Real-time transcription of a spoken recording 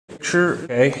picture.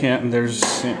 Okay, yeah, and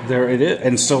there it is.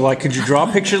 And so, like, could you draw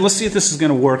a picture? Let's see if this is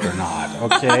going to work or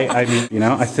not. Okay, I mean, you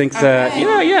know, I think that,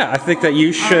 I think that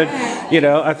you should,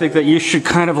 I think that you should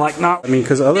kind of like not. I mean,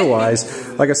 because otherwise,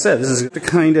 like I said, this is to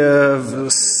kind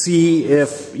of see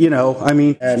if, I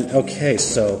mean, and okay,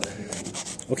 so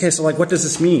like, what does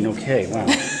this mean? Okay, wow.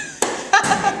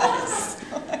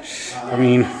 I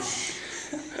mean,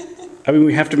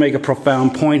 we have to make a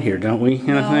profound point here, don't we?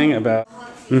 Kind of thing about.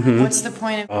 What's the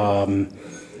point of?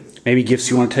 Maybe gifts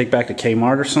you want to take back to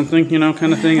Kmart or something,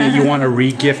 kind of thing. And you want to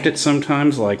re-gift it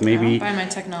sometimes, like maybe. Buy my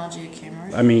technology at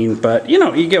Kmart. I mean, but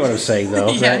you get what I'm saying,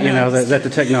 though. That the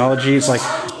technology is like,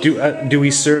 do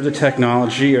we serve the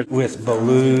technology with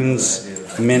balloons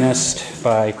menaced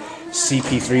by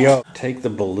CP3O? Take the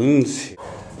balloons here.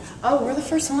 Oh, we're the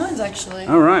first ones, actually.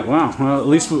 All right, wow. Well, at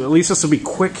least this will be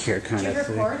quick here, kind of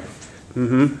thing.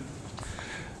 Record?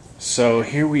 So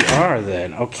here we are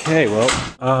then. Okay, well,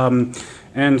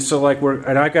 and so like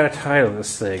and I got a title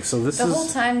this thing. So this the whole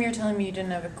time you're telling me you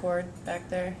didn't have a cord back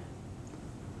there.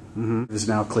 This is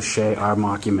now cliche our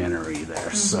mockumentary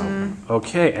there. So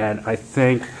okay, and I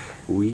think we